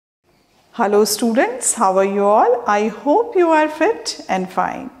Hello students, how are you all? I hope you are fit and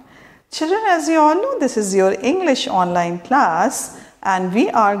fine. Children, as you all know, this is your English online class and we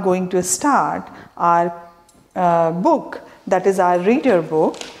are going to start our book, that is our reader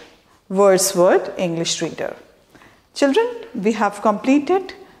book, Wordsworth English Reader. Children, we have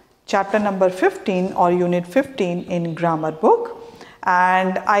completed chapter number 15 or unit 15 in grammar book,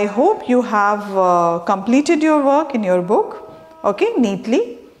 and I hope you have completed your work in your book, okay,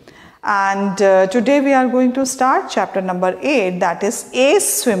 neatly. And today we are going to start chapter number 8, that is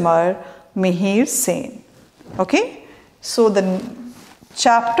Ace Swimmer Mihir Sen. Okay, so the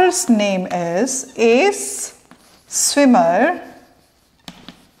chapter's name is Ace Swimmer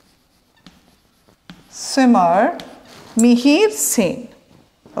Mihir Sen.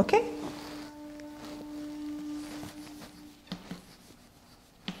 Okay,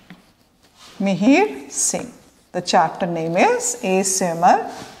 Mihir Sen. The chapter name is Ace Swimmer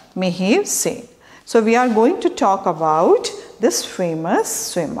Mihir Sen. So we are going to talk about this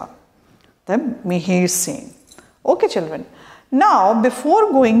famous swimmer, the Mihir Sen. Okay children, now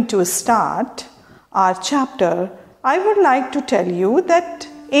before going to start our chapter, I would like to tell you that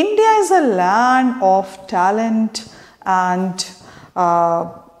India is a land of talent, and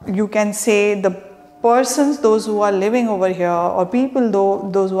you can say the persons, those who are living over here, or people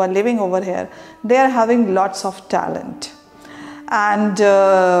those who are living over here, they are having lots of talent. And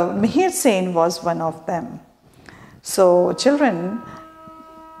Mihir Sen was one of them. So children,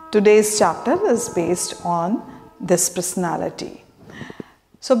 today's chapter is based on this personality.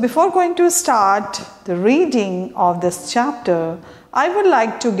 So before going to start the reading of this chapter, I would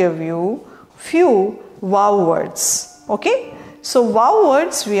like to give you few wow words. Okay? So wow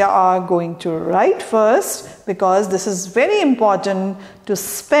words we are going to write first, because this is very important to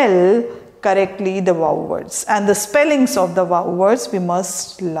spell correctly the wow words, and the spellings of the wow words we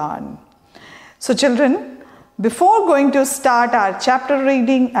must learn. So children, before going to start our chapter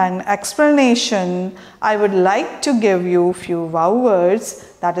reading and explanation, I would like to give you few wow words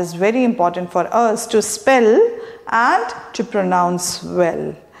that is very important for us to spell and to pronounce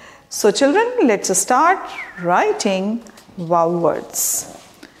well. So children, let's start writing wow words.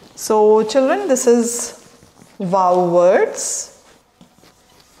 So children, this is wow words.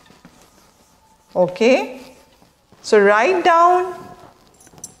 Okay, so write down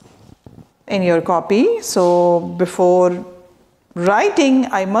in your copy. So before writing,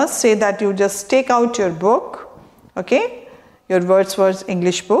 I must say that you just take out your book, okay, your Wordsworth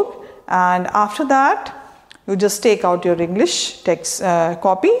English book, and after that you just take out your English text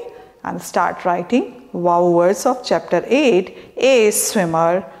copy and start writing wow words of chapter 8, Ace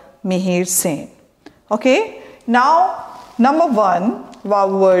Swimmer Mihir Sen. Okay, now number 1 wow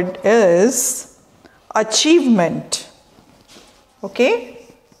word is achievement. Okay,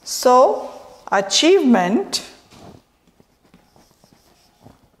 so achievement,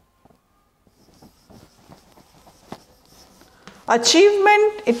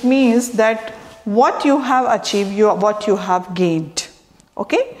 it means that what you have achieved, what you have gained.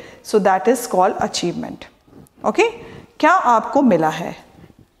 Okay, so that is called achievement. Okay, क्या आपको मिला है,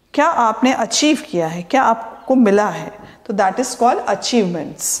 क्या आपने achieve किया है, क्या आपको मिला है, तो that is called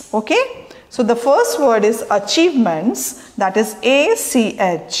achievements. Okay, so the first word is achievements, that is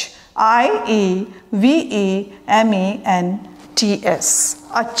ACHIEVEMENTS,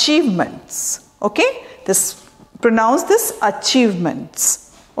 achievements. Okay, pronounce this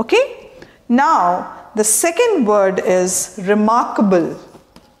achievements. Okay, now the second word is remarkable.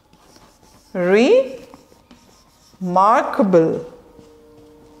 Remarkable.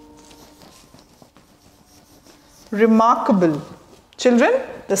 Children,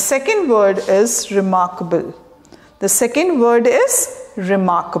 the second word is remarkable. The second word is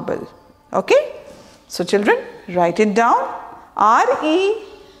remarkable. Okay, so children, write it down.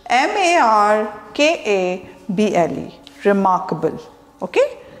 REMARKABLE, remarkable.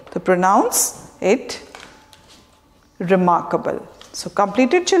 Okay, to pronounce it remarkable. So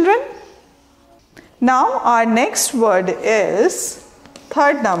completed children. Now our next word is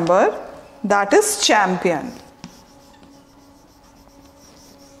third number, that is champion.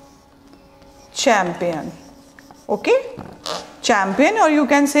 Champion. Okay, champion, or you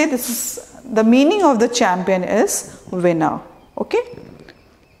can say this is the meaning of the champion is winner. Okay,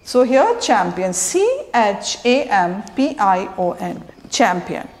 so here champion, CHAMPION,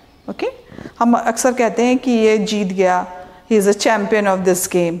 champion. Okay, हम अक्सर कहते हैं कि ये जीत गया, he is a champion of this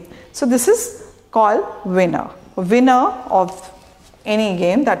game. So this is called winner of any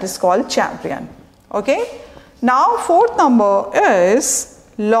game, that is called champion. Okay, now fourth number is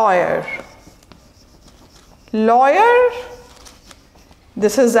lawyer.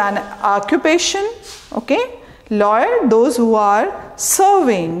 this is an occupation, okay. Lawyer, those who are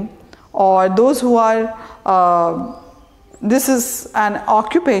serving or those who are this is an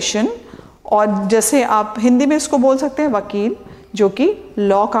occupation. और जैसे आप हिंदी में इसको बोल सकते हैं वकील, जो कि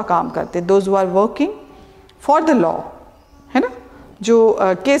लॉ का काम करते हैं, those who are working for the law, है ना, जो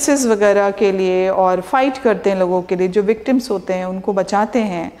केसेस वगैरह के लिए और फाइट करते हैं लोगों के लिए, जो विक्टिम्स होते हैं उनको बचाते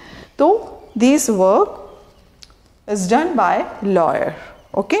हैं, तो this work is done by lawyer,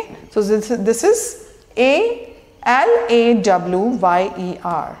 okay. So this is ALAWYER,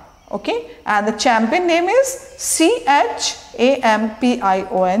 okay, and the champion name is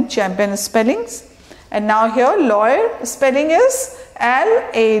CHAMPION, champion spellings. And now here lawyer spelling is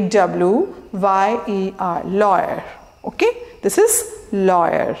LAWYER, lawyer, okay. This is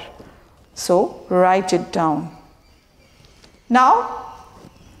lawyer, so write it down. Now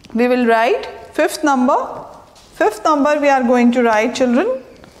we will write fifth number. Fifth number we are going to write, children.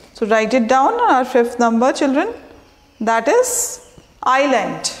 So write it down, our fifth number, children. That is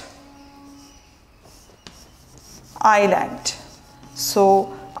island. Island.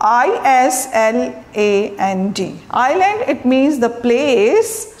 So ISLAND. Island, it means the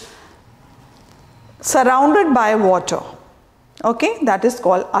place surrounded by water. Okay, that is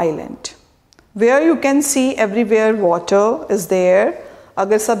called island. Where you can see everywhere water is there.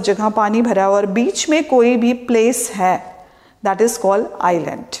 अगर सब जगह पानी भरा हुआ और बीच में कोई भी प्लेस है, that is called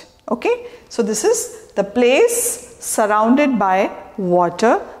island. Okay, so this is the place surrounded by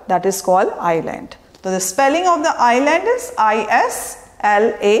water, that is called island. So the spelling of the island is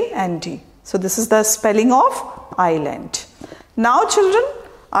ISLAND. So this is the spelling of island. Now children,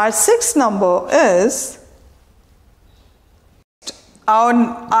 our sixth number is our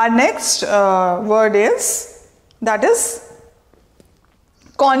next word is, that is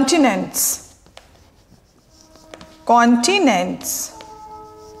continents. Continents.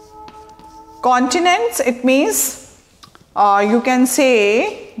 Continents, it means you can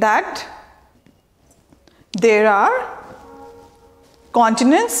say that there are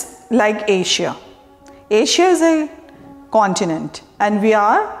continents like Asia. Asia is a continent and we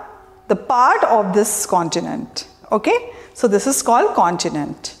are the part of this continent, okay. So this is called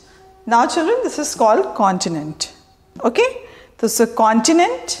continent. Now children, this is called continent, okay. This is a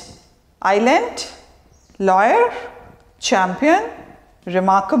continent, island, lawyer, champion,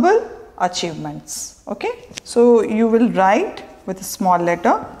 remarkable, achievements, okay. So you will write with a small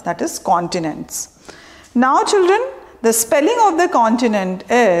letter, that is continents. Now children, the spelling of the continent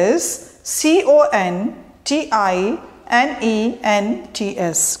is CONTINENTS,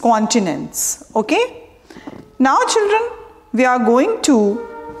 continents, okay. Now children, we are going to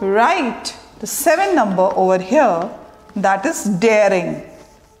write the seventh number over here, that is daring.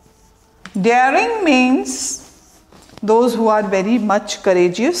 Daring means those who are very much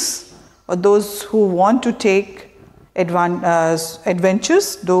courageous or those who want to take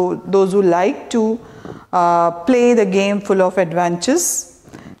adventures, those who like to play the game full of adventures.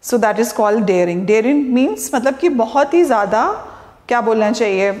 So that is called daring. Daring means मतलब कि बहुत ही ज़्यादा क्या बोलना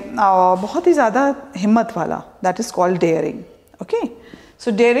चाहिए, बहुत ही ज़्यादा हिम्मत वाला, that is called daring, okay.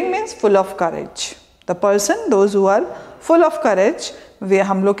 So daring means full of courage. The person, those who are full of courage, वे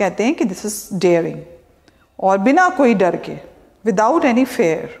हम लोग कहते हैं कि this is daring. और बिना कोई डर के, without any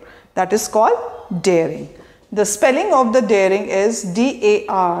fear, that is called daring. The spelling of the daring is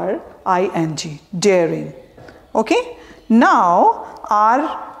DARING, daring, okay. Now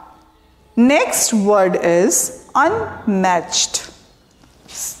our next word is unmatched.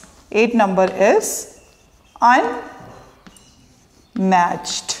 8 number is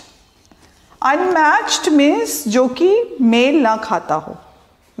unmatched. Unmatched means जो कि मेल ना खाता हो,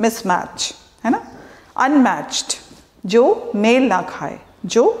 mismatch, है ना. Unmatched, जो मेल ना खाए,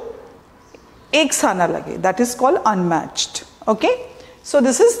 जो एक सा ना लगे, that is called unmatched, okay. So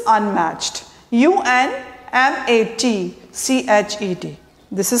this is unmatched, UNMATCHED,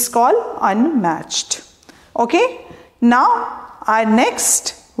 this is called unmatched, okay. Now our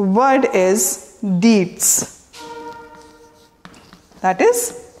next word is deeds, that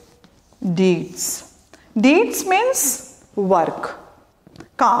is deeds. Deeds means work,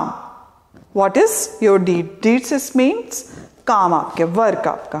 काम. What is your deed? Deeds means काम आपके, work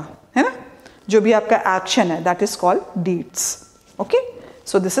आपका, है ना, जो भी आपका action है, that is called deeds, okay.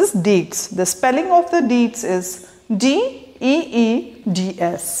 So this is deeds. The spelling of the deeds is DEEDS,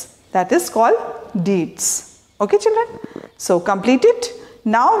 that is called deeds, okay children. So complete it.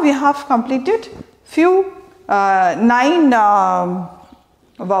 Now we have completed few 9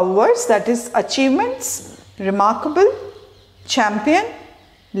 words, that is achievements, remarkable, champion,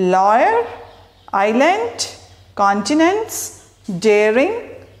 lawyer, island, continents, daring,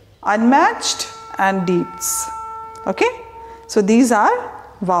 unmatched and deeds. Okay, so these are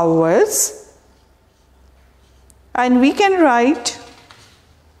wow words, and we can write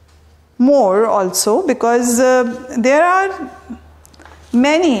more also because there are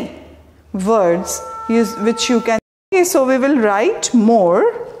many words which you can. Okay, so we will write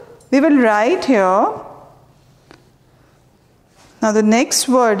more. We will write here. Now the next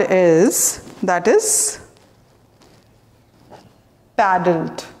word is, that is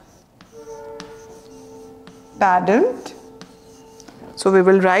paddled. Paddled. So we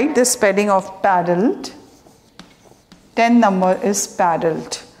will write the spelling of paddled. 10 number is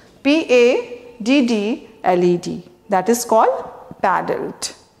paddled. P-A-D-D-L-E-D. That is called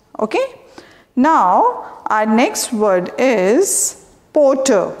paddled. Okay. Now our next word is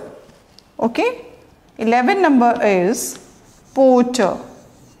porter. Okay. 11 number is porter.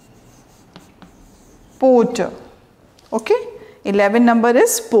 Porter. Okay. 11 number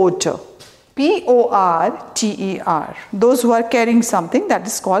is porter. P-O-R-T-E-R. Those who are carrying something, that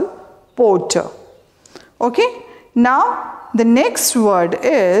is called porter. Okay. Now the next word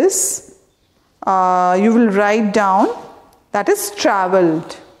is, you will write down, that is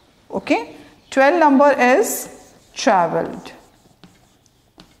travelled. Okay. 12 number is travelled.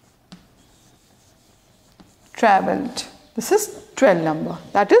 Travelled. This is 12 number.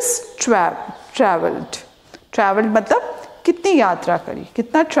 That is travelled. Travelled मतलब कितनी यात्रा करी,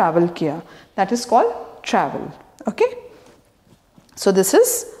 कितना travel किया. That is called travel. Okay. So this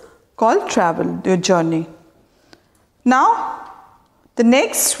is called travel, your journey. Now the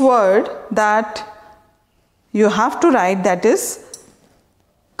next word that you have to write, that is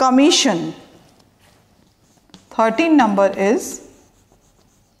commission. 13 number is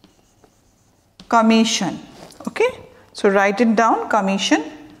commission. Okay. So write it down, commission.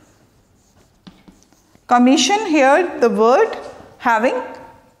 Commission, here the word having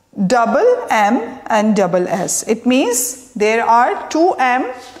double M and double S. It means there are 2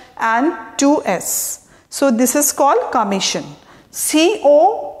 M and 2 S. So this is called commission.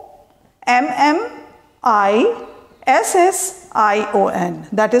 C-O-M-M-I-S-S-I-O-N.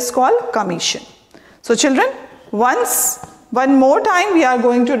 That is called commission. So children, one more time we are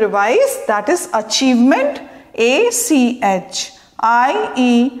going to revise. That is achievement.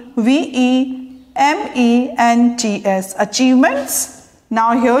 A-C-H-I-E-V-E-M-E-N-T-S. Achievements.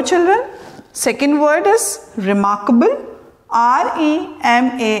 Now here children, second word is remarkable.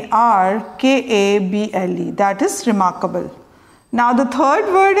 R-E-M-A-R-K-A-B-L-E. That is remarkable. Now the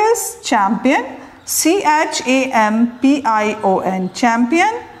third word is champion. C-H-A-M-P-I-O-N.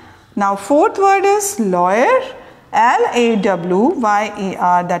 Champion. Now fourth word is lawyer.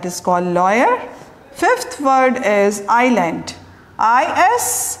 L-A-W-Y-E-R. That is called lawyer. Fifth word is island.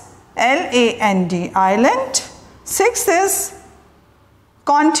 I-S-L-A-N-D. Island. Sixth is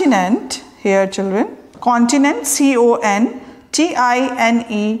continent. Here children. Continent.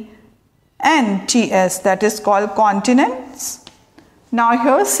 C-O-N-T-I-N-E-N-T-S. That is called continents. Now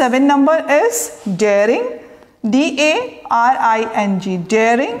here 7 number is daring. D-A-R-I-N-G.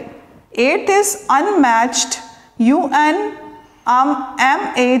 Daring. 8 is unmatched. U-N-M-A-T-C-H-E-D.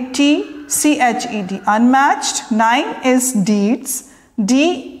 Unmatched. 9 is deeds.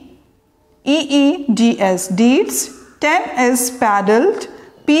 D-E-E-D-S. Deeds. 10 is paddled.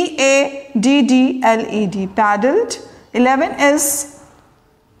 P-A-D-D-L-E-D. Paddled. 11 is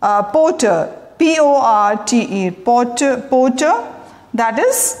porter. P-O-R-T-E. Porter. That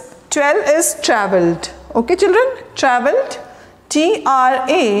is 12 is travelled. Okay children, travelled.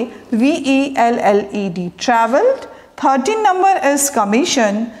 T-R-A-V-E-L-L-E-D. Travelled. 13 number is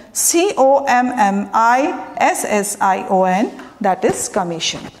commission. C-O-M-M-I-S-S-I-O-N. That is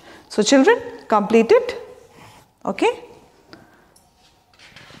commission. So children, complete it. Okay.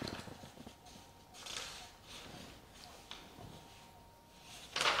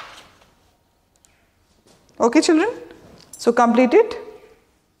 Okay children, so complete it.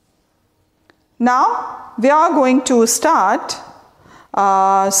 Now we are going to start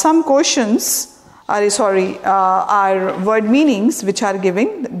some questions, are word meanings which are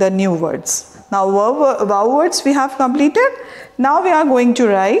giving the new words. Now wow words we have completed. Now we are going to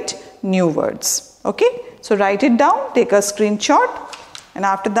write new words. Okay, so write it down, take a screenshot, and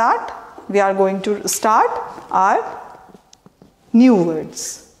after that we are going to start our new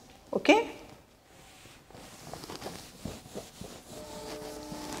words. Okay.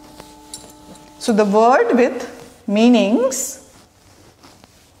 So the word with meanings,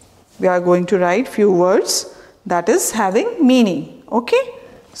 we are going to write few words that is having meaning. Okay.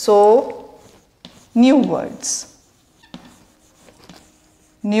 So new words.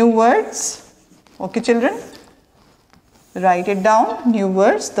 New words. Okay children. Write it down, new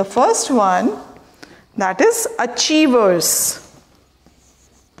words. The first one, that is achievers.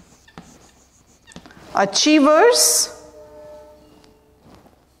 Achievers.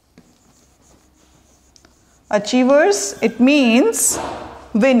 Achievers, it means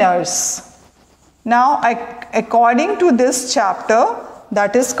winners. Now, according to this chapter,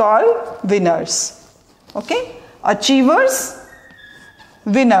 that is called winners. Okay? Achievers,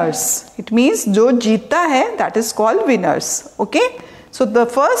 winners. It means जो जीता है, that is called winners. Okay? So the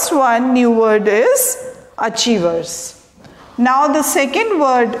first one, new word is achievers. Now the second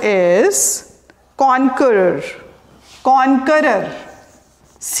word is conqueror. Conqueror.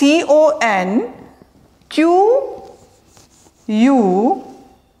 C-O-N-Q-U,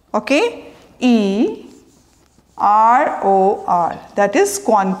 okay, E-R-O-R. That is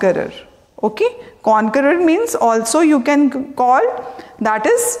conqueror. Okay? Conqueror means also you can call that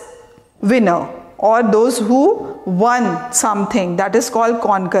is winner, or those who won something, that is called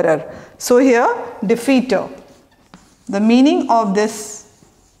conqueror. So here defeater. The meaning of this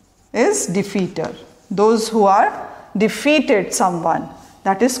is defeater. Those who are defeated someone,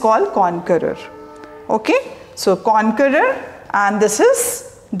 that is called conqueror. Okay? So conqueror, and this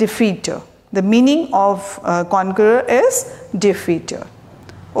is defeater. The meaning of conqueror is defeater.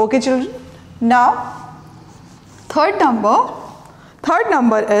 Okay children? Now third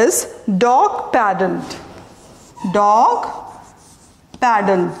number is dog paddled. Dog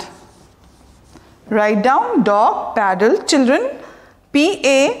paddled. Write down dog paddled, children.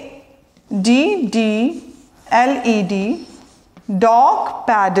 P-A-D-D-L-E-D. Dog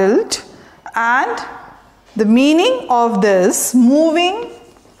paddled. And the meaning of this, moving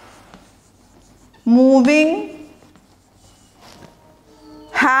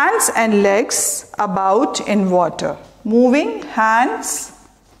hands and legs about in water. Moving hands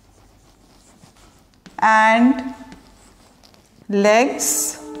and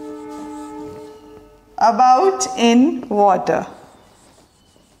legs about in water.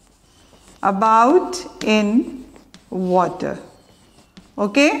 About in water.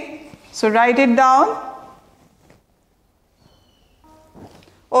 Okay? So write it down.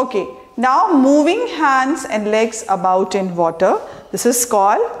 Okay. Now moving hands and legs about in water. This is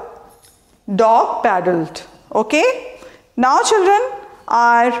called dog paddled. Okay? Now children,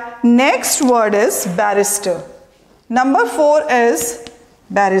 our next word is barrister. Number 4 is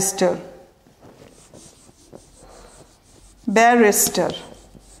barrister. Barrister.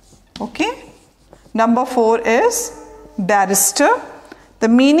 Okay? Number 4 is barrister. The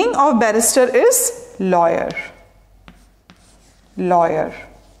meaning of barrister is lawyer. Lawyer.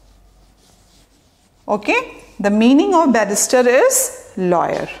 Okay? The meaning of barrister is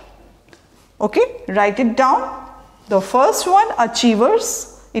lawyer. Okay? Write it down. The first one,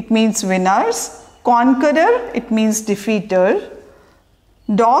 achievers, it means winners. Conqueror, it means defeater.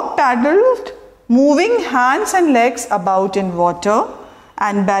 Dog paddled, moving hands and legs about in water.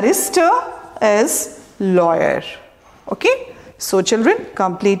 And barrister is lawyer. Okay? So children,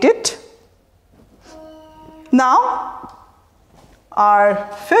 complete it. Now, our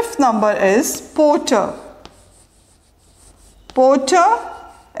fifth number is porter. Porter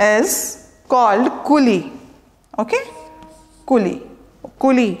is called coolie. Okay कुली.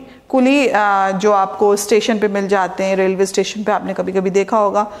 कुली जो आपको station पे मिल जाते हैं, railway station पे आपने कभी कभी देखा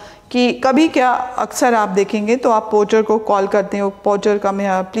होगा कि कभी क्या अक्सर आप देखेंगे तो आप पोर्टर को कॉल करते हैं, porter come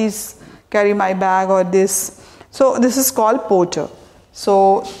here please carry my bag और this. So this is called porter.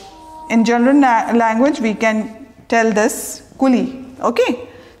 So in general language we can tell this Quli. Okay,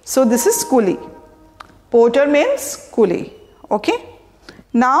 so this is Quli. Porter means Quli. Okay,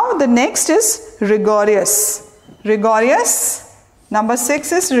 now the next is rigorous. Rigorous. Number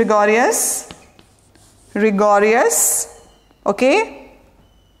 6 is rigorous. Rigorous. Okay.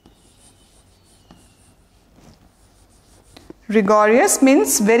 Rigorous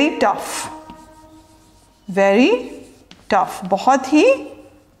means very tough. Very tough. बहुत ही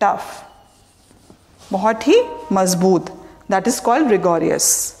tough. बहुत ही मजबूत. That is called rigorous.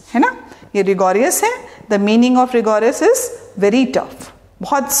 है ना? ये rigorous है. The meaning of rigorous is very tough.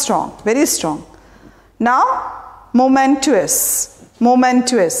 बहुत strong. Very strong. Now momentous.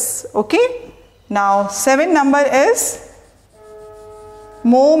 Momentous. Okay. Now 7 number is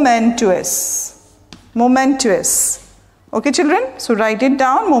momentous. Momentous. Okay children, so write it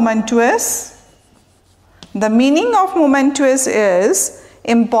down. Momentous. The meaning of momentous is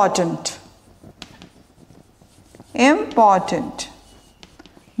important. Important.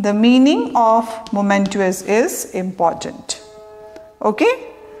 The meaning of momentous is important. Okay,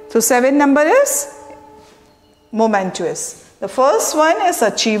 so 7 number is momentous. The first one is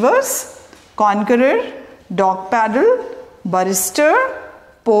achievers, conqueror, dog paddle, barrister,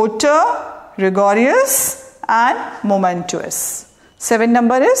 porter, rigorous and momentous. 7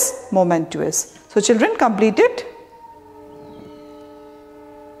 number is momentous. So children, complete it.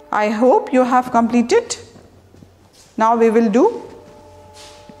 I hope you have completed. Now we will do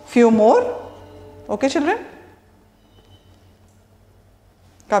few more. Okay children?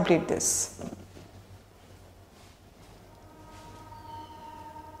 Complete this.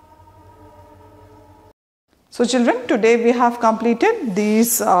 So children, today we have completed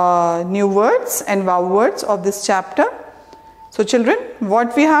these new words and vowel words of this chapter. So children,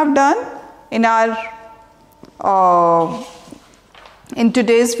 what we have done in our in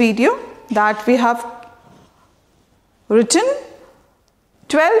today's video, that we have written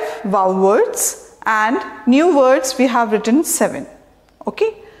 12 vowel words and new words we have written 7.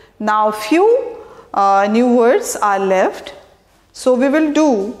 Okay. Now few new words are left. So we will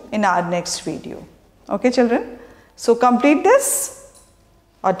do in our next video. Okay children. So complete this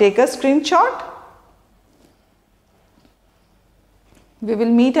or take a screenshot. We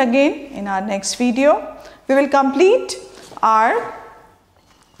will meet again in our next video. We will complete our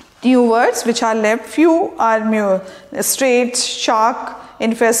new words which are left. Few are straight, shark,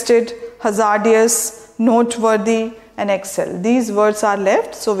 infested, hazardous, noteworthy and excel. These words are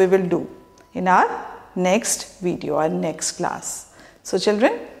left, so we will do in our next video or next class. So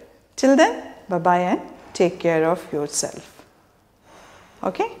children, till then, bye bye and take care of yourself.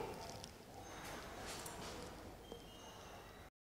 Okay.